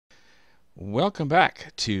Welcome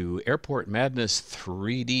back to Airport Madness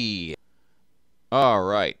 3D. All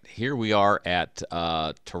right, here we are at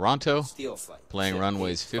Toronto, Steel flight. playing Jet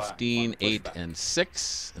runways 8-5 on the 15, 8, pushback. and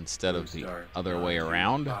 6 instead Blue of the Star other way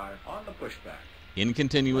around. 925 on the pushback. In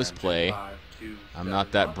continuous Land jet play. 527 I'm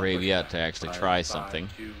not that on the brave yet pushback. to actually Flight try something.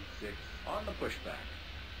 526 on the pushback.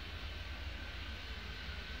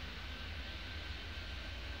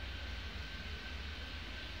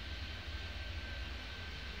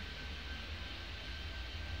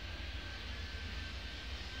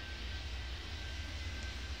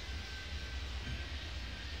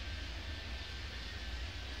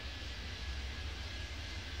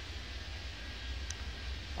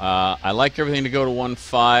 I like everything to go to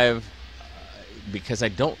 1.5 because I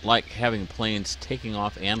don't like having planes taking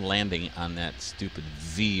off and landing on that stupid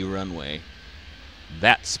V runway.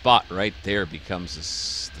 That spot right there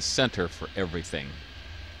becomes the center for everything.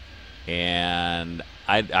 And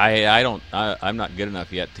I'm not good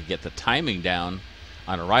enough yet to get the timing down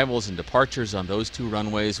on arrivals and departures on those two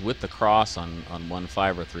runways with the cross on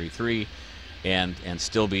 1.5 or 3.3, and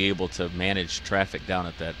still be able to manage traffic down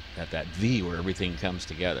at that V where everything comes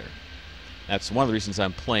together. That's one of the reasons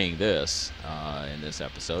I'm playing this in this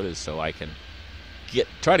episode, is so I can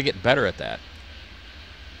try to get better at that.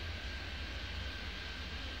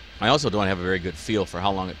 I also don't have a very good feel for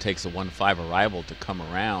how long it takes a 1.5 arrival to come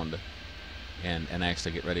around and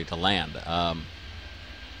actually get ready to land.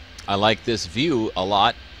 I like this view a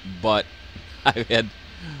lot, but I've had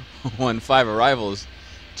 1.5 arrivals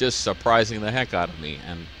just surprising the heck out of me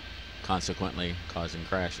and consequently causing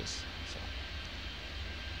crashes. So.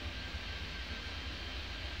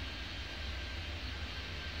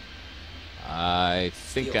 I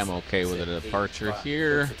think I'm okay with a departure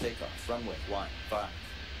here. Runway 15. I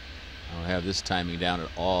don't have this timing down at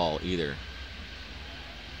all either.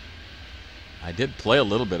 I did play a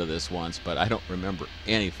little bit of this once, but I don't remember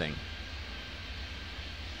anything.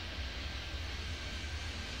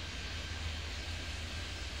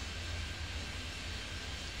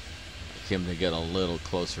 I'd like him to get a little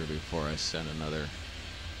closer before I send another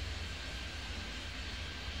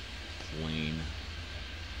plane.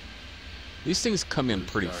 These things come in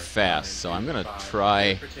pretty fast, so I'm gonna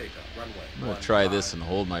try this and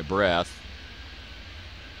hold my breath.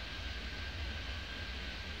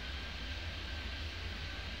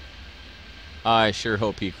 I sure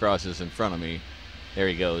hope he crosses in front of me. There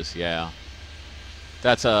he goes. Yeah,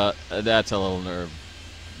 that's a little nerve.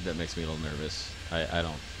 That makes me a little nervous. I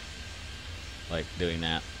don't like doing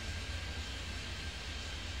that.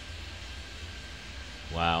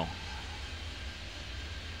 Wow.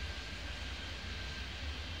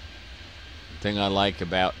 The thing I like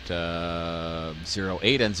about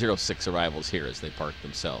 08 and 06 arrivals here is they park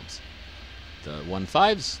themselves. The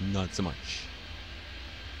 1.5s, not so much.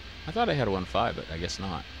 I thought I had a 1.5, but I guess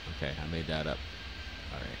not. Okay, I made that up.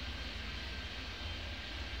 All right.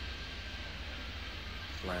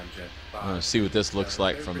 I'm going to see what this looks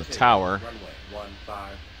like from the tower.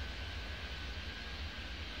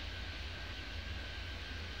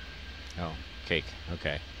 Oh, cake.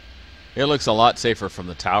 Okay. It looks a lot safer from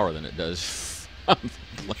the tower than it does from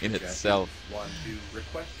the plane itself. 12,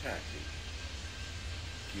 request taxi.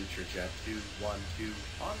 Future Jet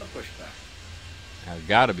 212 on the pushback. I've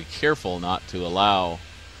got to be careful not to allow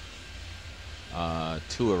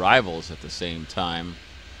two arrivals at the same time.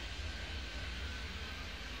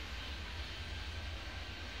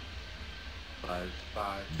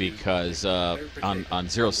 Because on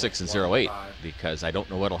 06 and 08, because I don't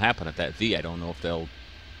know what'll happen at that V. I don't know if they'll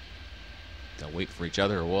wait for each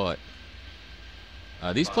other or what.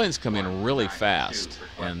 These planes come in really fast,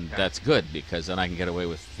 and that's good because then I can get away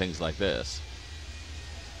with things like this.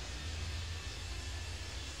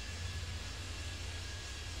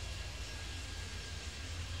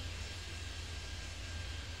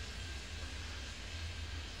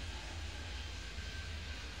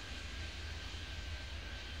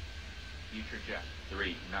 Future Jet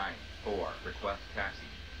 394, request taxi.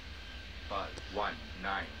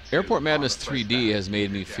 519. Airport Madness 3D has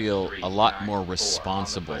made me feel a lot more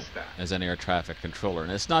responsible as an air traffic controller.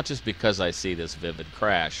 And it's not just because I see this vivid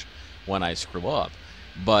crash when I screw up,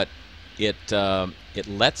 but it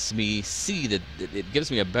lets me see that it gives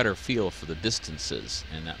me a better feel for the distances,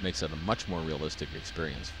 and that makes it a much more realistic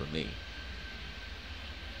experience for me.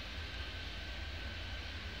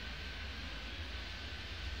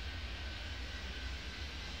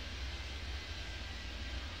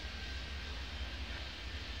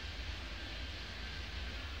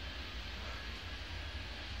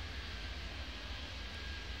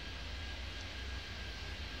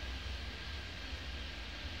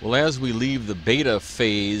 Well, Well, as we leave the beta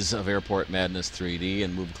phase of Airport Madness 3D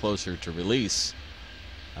and move closer to release,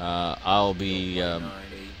 I'll be Field Flight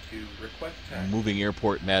 982, request taxi. moving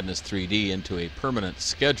Airport Madness 3D into a permanent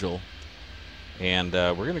schedule, and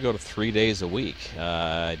we're going to go to 3 days a week.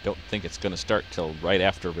 I don't think it's going to start till right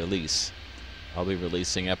after release. I'll be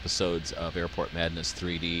releasing episodes of Airport Madness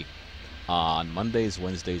 3D on Mondays,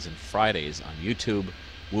 Wednesdays, and Fridays on YouTube.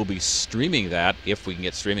 We'll be streaming that, if we can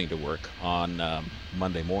get streaming to work, on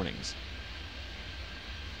Monday mornings.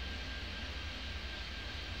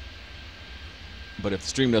 But if the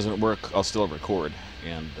stream doesn't work, I'll still record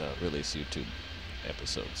and release YouTube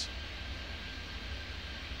episodes.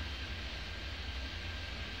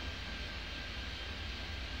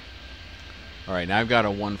 All right, now I've got a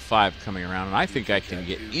 1-5 coming around, and I think I can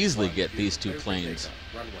easily get these two planes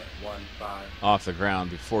Runway 15. off the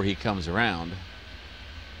ground before he comes around.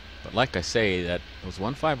 But like I say, that those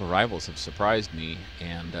 1-5 arrivals have surprised me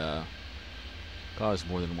and caused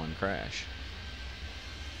more than one crash.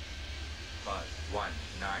 Buzz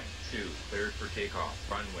 192, cleared for takeoff.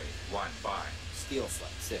 Runway 15. Steel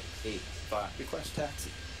Flight 685, request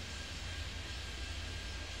taxi.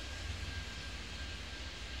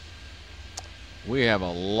 We have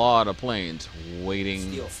a lot of planes waiting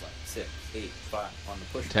Steel Flight 685 on the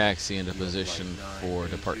push. taxi into Field position Flight for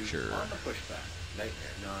 982 departure. On the pushback. Nightmare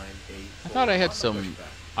 984. I thought I had on the some.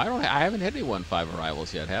 pushback. I haven't had any 1-5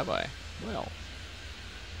 arrivals yet, have I? Well,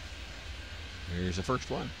 here's the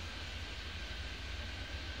first one.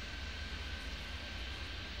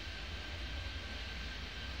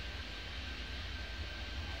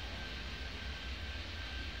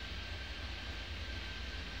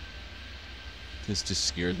 This just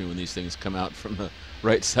scares me when these things come out from the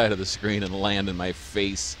right side of the screen and land in my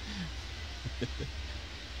face.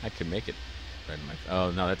 I can make it right in my.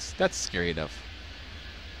 Oh no, that's scary enough.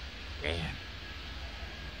 Man,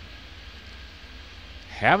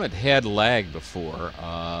 haven't had lag before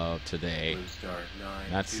today. Blue Star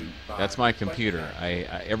 925, That's my request computer.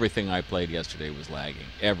 taxi. Everything I played yesterday was lagging.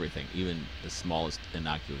 Everything, even the smallest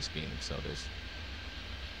innocuous game. So there's.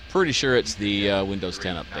 Pretty sure it's the Windows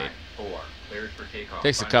 10 update. 394, cleared for takeoff.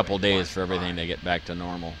 Takes a couple Runway days for everything 15. to get back to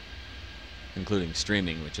normal, including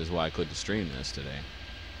streaming, which is why I couldn't stream this today.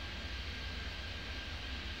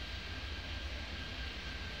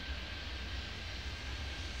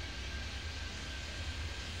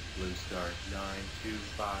 Blue Star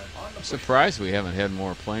 925 on the I'm pushback. surprised we haven't had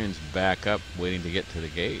more planes back up waiting to get to the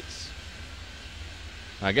gates.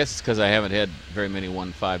 I guess it's because I haven't had very many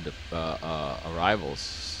 1-5 arrivals,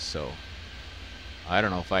 so I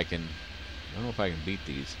don't know if I can. I don't know if I can beat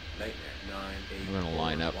these. Nightmare 984. We're gonna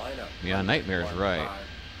line up. Yeah, Runway Nightmare's 15. right.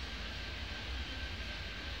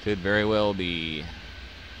 Could very well be.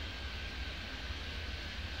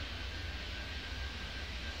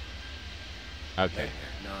 Okay. Nightmare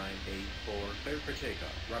 984, clear for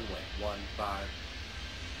takeoff. Runway 15.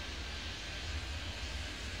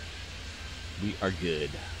 We are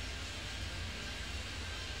good.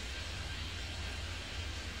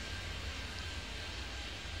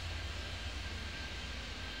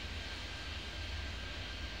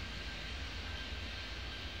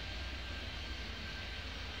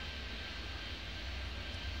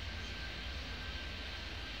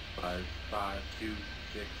 Five,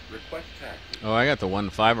 526, request taxi. Oh, I got the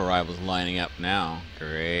 1-5 arrivals lining up now.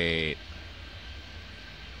 Great.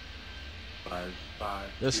 552.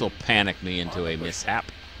 This will panic me into a mishap.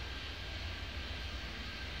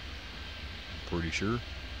 Pretty sure.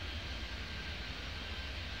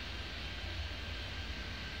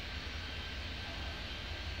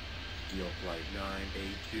 Steel Flight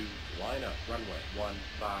 982, line up, runway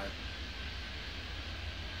 15.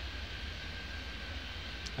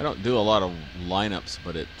 I don't do a lot of lineups,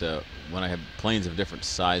 but it when I have planes of different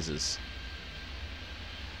sizes,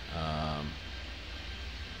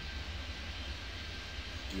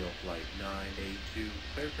 Steel Flight 982,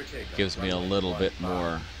 clear for takeoff. gives me a runway little bit 15.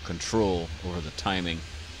 more control over the timing.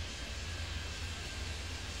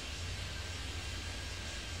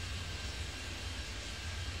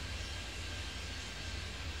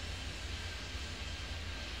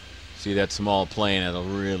 See that small plane at a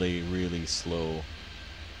really, really slow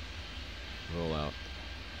rollout.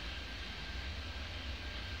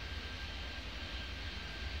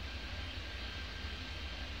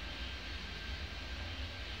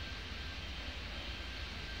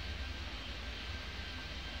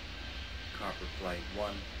 Copper Flight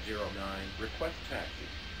 109, request taxi.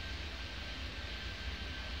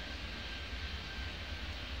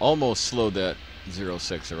 Almost slowed that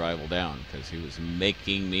 06 arrival down because he was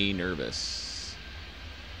making me nervous.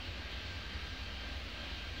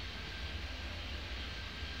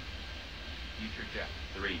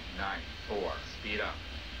 394. Speed up.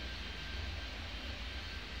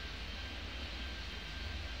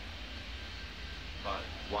 Buzz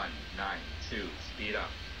 192. Speed up.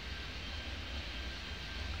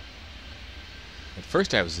 At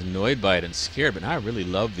first I was annoyed by it and scared, but now I really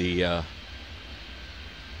love the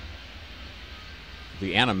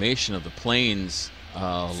animation of the planes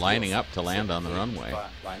lining up to land on the runway.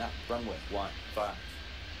 Line up. Runway 15.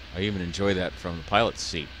 I even enjoy that from the pilot's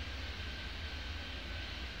seat.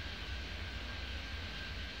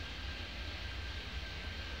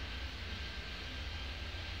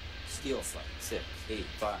 Steel flight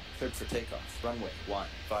 685. Cleared for takeoff. Runway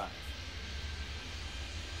 15.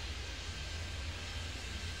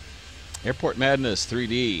 Airport Madness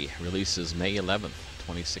 3D releases May 11th,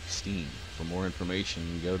 2016. For more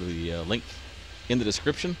information, go to the link in the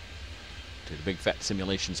description to the Big Fat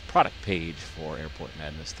Simulations product page for Airport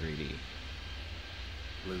Madness 3D.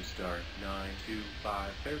 Blue Star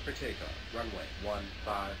 925, clear for takeoff. Runway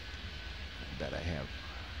 15. That I have.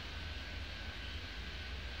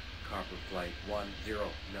 Copper Flight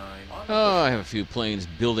 109. On the Oh, I push- have a few planes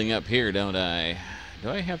building up here, don't I? Do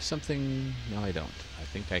I have something? No, I don't. I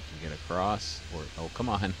think I can get across. Or oh, come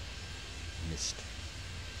on. Missed.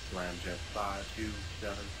 Slamjet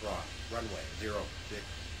 527 cross. Runway 06.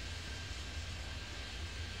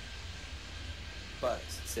 Buzz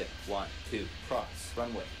 612. Cross.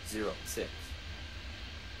 Runway 06.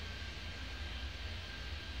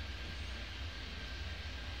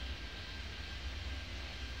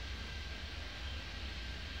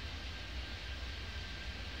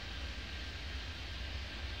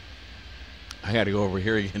 I got to go over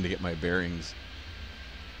here again to get my bearings.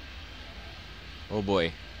 Oh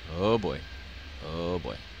boy. Oh boy. Oh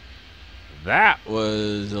boy. That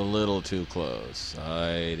was a little too close.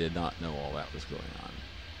 I did not know all that was going on.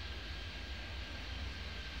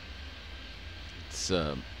 It's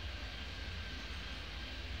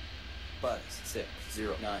Buzz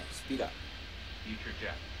 609. Speed up. Future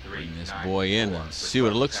jet bring this 394. boy in and see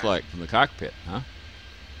what it looks like from the cockpit, huh?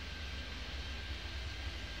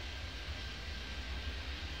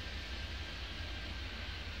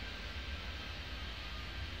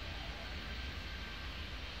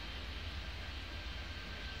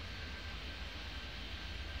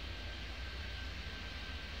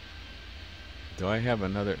 Do I have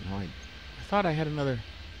another? No, I thought I had another.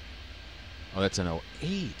 Oh, that's an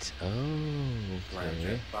 08. Oh, Slamjet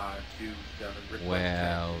okay. 527. request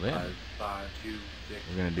Well, taxi. then. Buzz 526.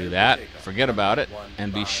 We're going to clear do for that, takeoff. forget about it, Runway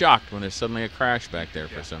and be 15. shocked when there's suddenly a crash back there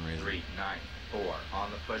for Jet some reason. 394 on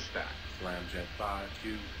the pushback. Slamjet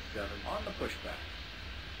 527 on the pushback.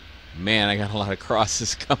 Man, I got a lot of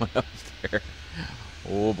crosses coming up there.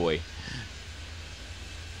 Oh, boy.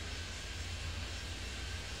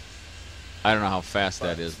 I don't know how fast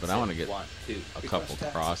that is, but I want to get a couple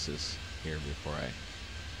crosses here before I...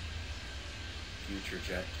 Future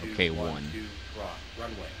Jet Okay, 212 cross.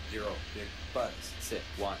 Runway 06. Buzz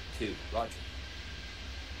 612. Roger.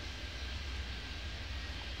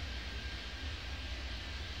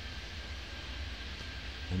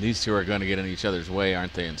 And these two are going to get in each other's way,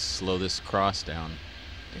 aren't they, and slow this cross down.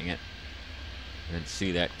 Dang it. I didn't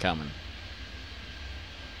see that coming.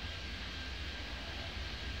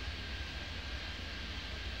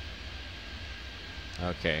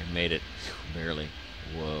 Okay, made it. Phew, barely.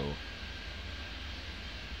 Whoa.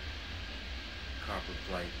 Copper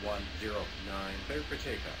Flight 109. Clear for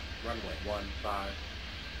takeoff. Runway 15.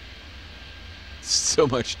 So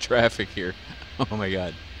much traffic here. Oh my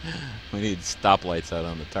god. We need stoplights out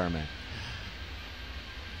on the tarmac.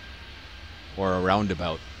 Or a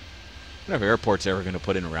roundabout. I wonder if airports ever going to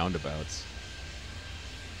put in roundabouts.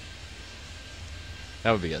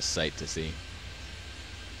 That would be a sight to see.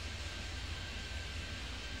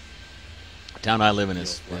 The town I live in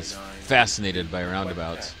is fascinated by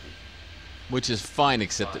roundabouts. Which is fine,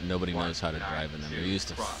 except that nobody knows how to drive in them. They're used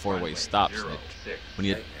to four-way stops. When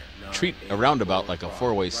you treat a roundabout like a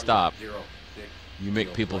four-way stop, you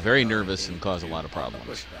make people very nervous and cause a lot of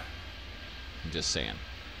problems. I'm just saying.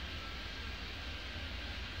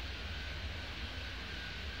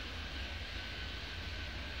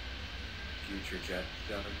 Future Jet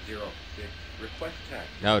 706. Request taxi.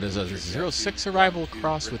 Now, does a Future Jet 06 212, arrival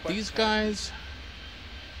cross with request these taxi. guys?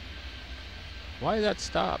 Why is that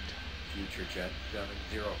stopped? Future Jet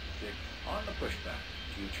 706 on the pushback.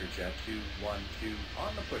 Future Jet 212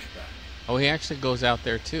 on the pushback. Oh, he actually goes out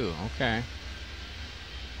there too. Okay.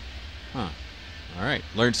 Huh. All right.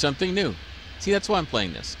 Learned something new. See, that's why I'm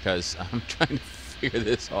playing this, because I'm trying to figure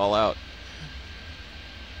this all out.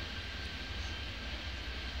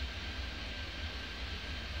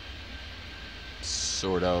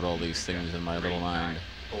 Sort out all these things in my little mind.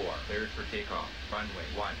 4 for takeoff. Runway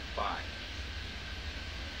 15.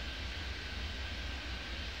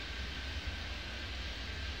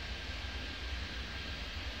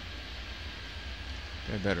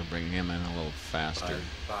 I better bring him in a little faster. 5,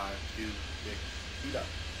 5, 2, 6, speed up.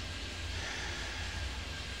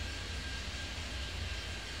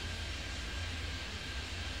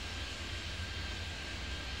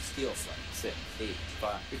 Steel flight 6, 8,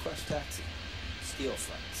 5. Request taxi. Steel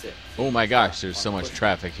flight 6. Oh my gosh, there's so much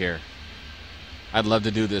traffic here. I'd love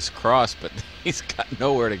to do this cross, but he's got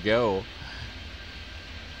nowhere to go.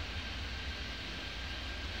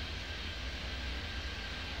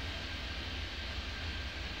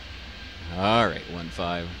 All right,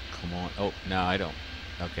 1-5. Come on. Oh, no, I don't.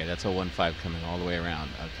 Okay, that's a 1-5 coming all the way around.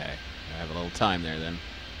 Okay, I have a little time there then.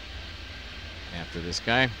 After this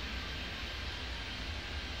guy.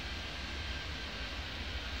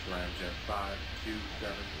 Ramjet 5, 2,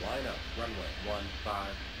 7, line up, runway 15.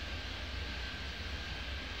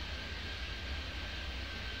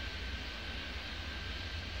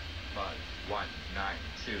 Buzz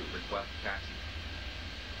 192, request taxi.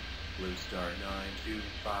 Blue Star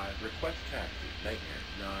 925, request taxi. Nightmare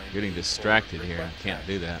 9. Getting distracted here. I can't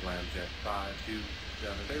do that. Ramjet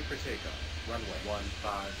 527, clear for takeoff. Runway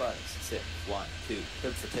 15. Buzz 6, 1, 2.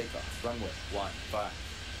 Cleared for takeoff. Runway 15.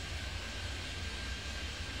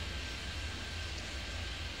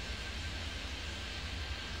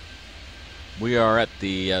 We are at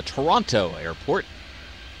the Toronto airport.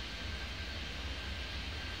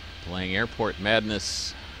 Playing Airport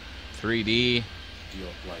Madness 3D. Deal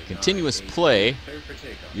flight Continuous 9, 8, play clear for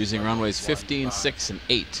takeoff. using Runway runways 15, 15. 6, and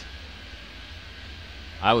 8.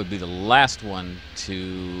 I would be the last one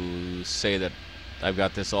to say that I've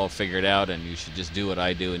got this all figured out and you should just do what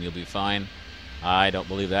I do and you'll be fine. I don't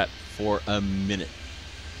believe that for a minute.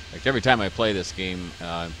 Like every time I play this game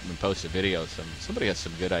and post a video, somebody has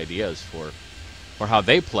some good ideas for how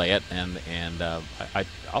they play it, and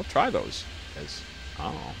I'll try those. Because I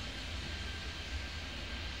don't know.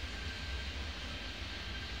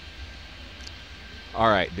 All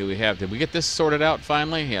right, did we get this sorted out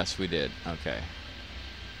finally? Yes, we did. Okay.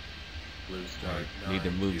 Blue Star Right, need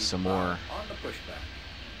to move some more. 925, on the pushback.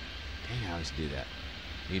 Dang, I always do that.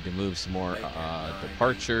 Need to move some more Nightmare 984,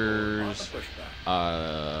 departures on the pushback. out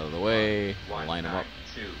of the way. Line them up.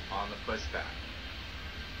 192 on the pushback.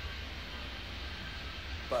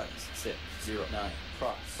 Buzz 6, 0, 9.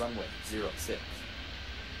 Cross. Runway 06.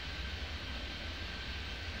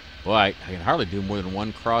 Well, I can hardly do more than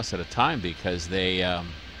one cross at a time because they 5,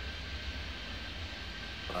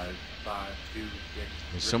 5, 2, 6.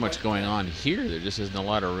 there's so much request going taxi. on here. There just isn't a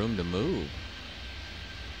lot of room to move.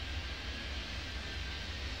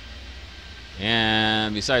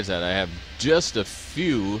 And besides that, I have just a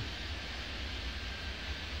few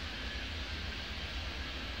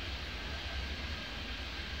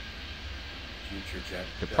Future jet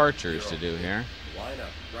departures to 0, do here. Line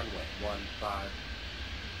up, runway 15.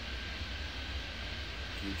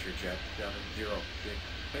 Future jet 706,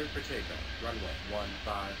 clear for takeoff. Runway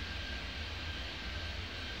 15.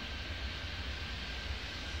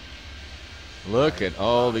 Look at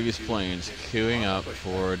all these planes queuing up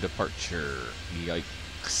for departure.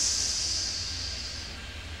 Yikes.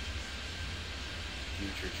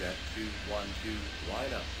 Future jet 212,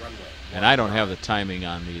 line up, runway. And I don't have the timing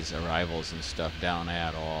on these arrivals and stuff down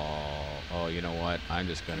at all. Oh, you know what? I'm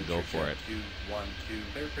just going to go for it.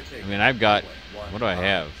 212, clear for takeoff. I mean, I've got, runway what do I 15.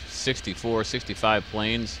 have? 64, 65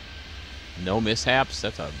 planes. No mishaps.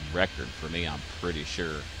 That's a record for me, I'm pretty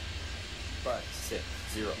sure. Buzz 6,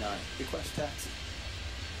 0, 9. Request taxi.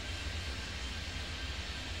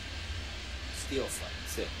 Steel flight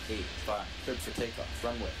 6, 8, 5. Cleared for takeoff.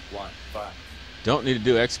 Runway 15. Don't need to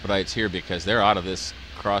do expedites here because they're out of this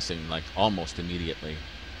crossing like almost immediately.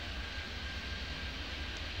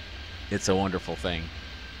 It's a wonderful thing.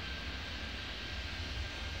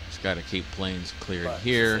 Just got to keep planes cleared Buzz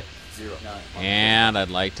here. 6, 0, 9. And I'd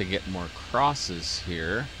like to get more crosses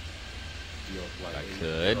here. Deal flight I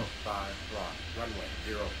could. 805, cross, runway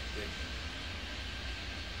 06.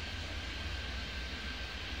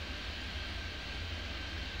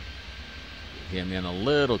 Get him in a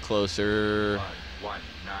little closer. Buzz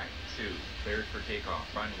 192, cleared for takeoff.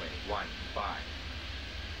 Runway 15.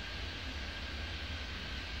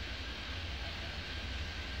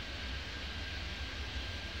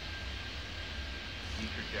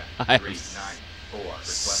 Future jet I have 394, request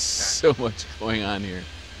taxi. so much going on here.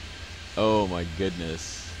 Oh my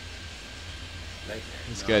goodness. Nightmare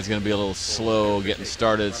This guy's going to be a little slow getting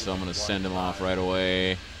started, so I'm going to send him off right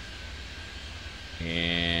away.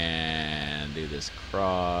 And do this this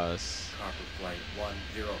cross. Copper flight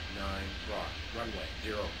 109, rock, runway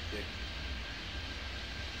 06.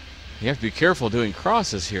 You have to be careful doing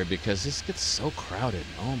crosses here because this gets so crowded.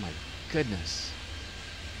 Oh my goodness.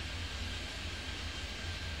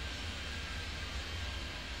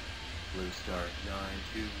 Blue Star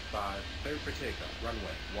 925, clear for takeoff, runway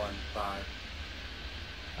 15.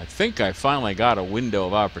 I think I finally got a window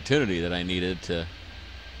of opportunity that I needed to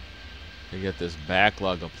get this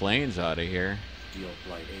backlog of planes out of here. Steel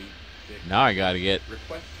flight 86. Now I got to get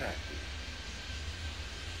Request taxi.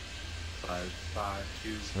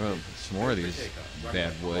 552. some more of these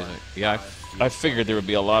bad boys. Yeah, I figured there would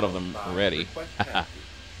be a lot of them ready.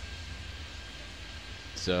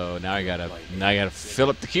 So now I gotta fill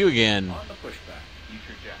up the queue again. On the pushback.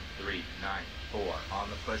 Future Jet 394 on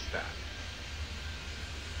the pushback.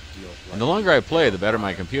 Steel flight And the longer I play, the better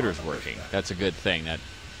my computer's working. That's a good thing. That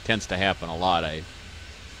tends to happen a lot. I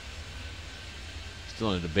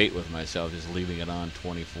still in a debate with myself, just leaving it on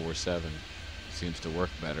 24/7 seems to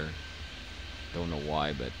work better. Don't know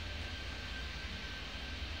why, but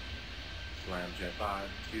Slamjet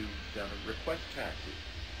 527, request taxi.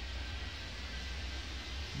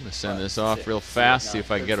 I'm gonna send this off real fast. See if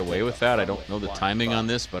I can get away with that. I don't know the timing on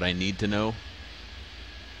this, but I need to know.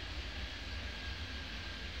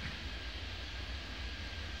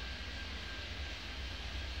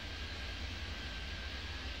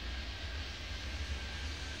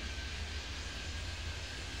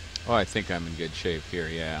 Oh, I think I'm in good shape here,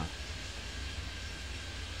 yeah.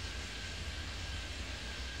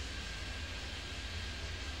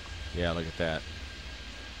 Yeah, look at that.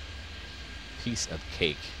 Piece of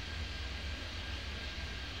cake.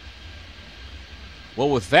 Well,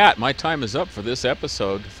 with that, my time is up for this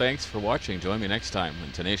episode. Thanks for watching. Join me next time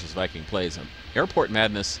when Tenacious Viking plays Airport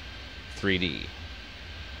Madness 3D.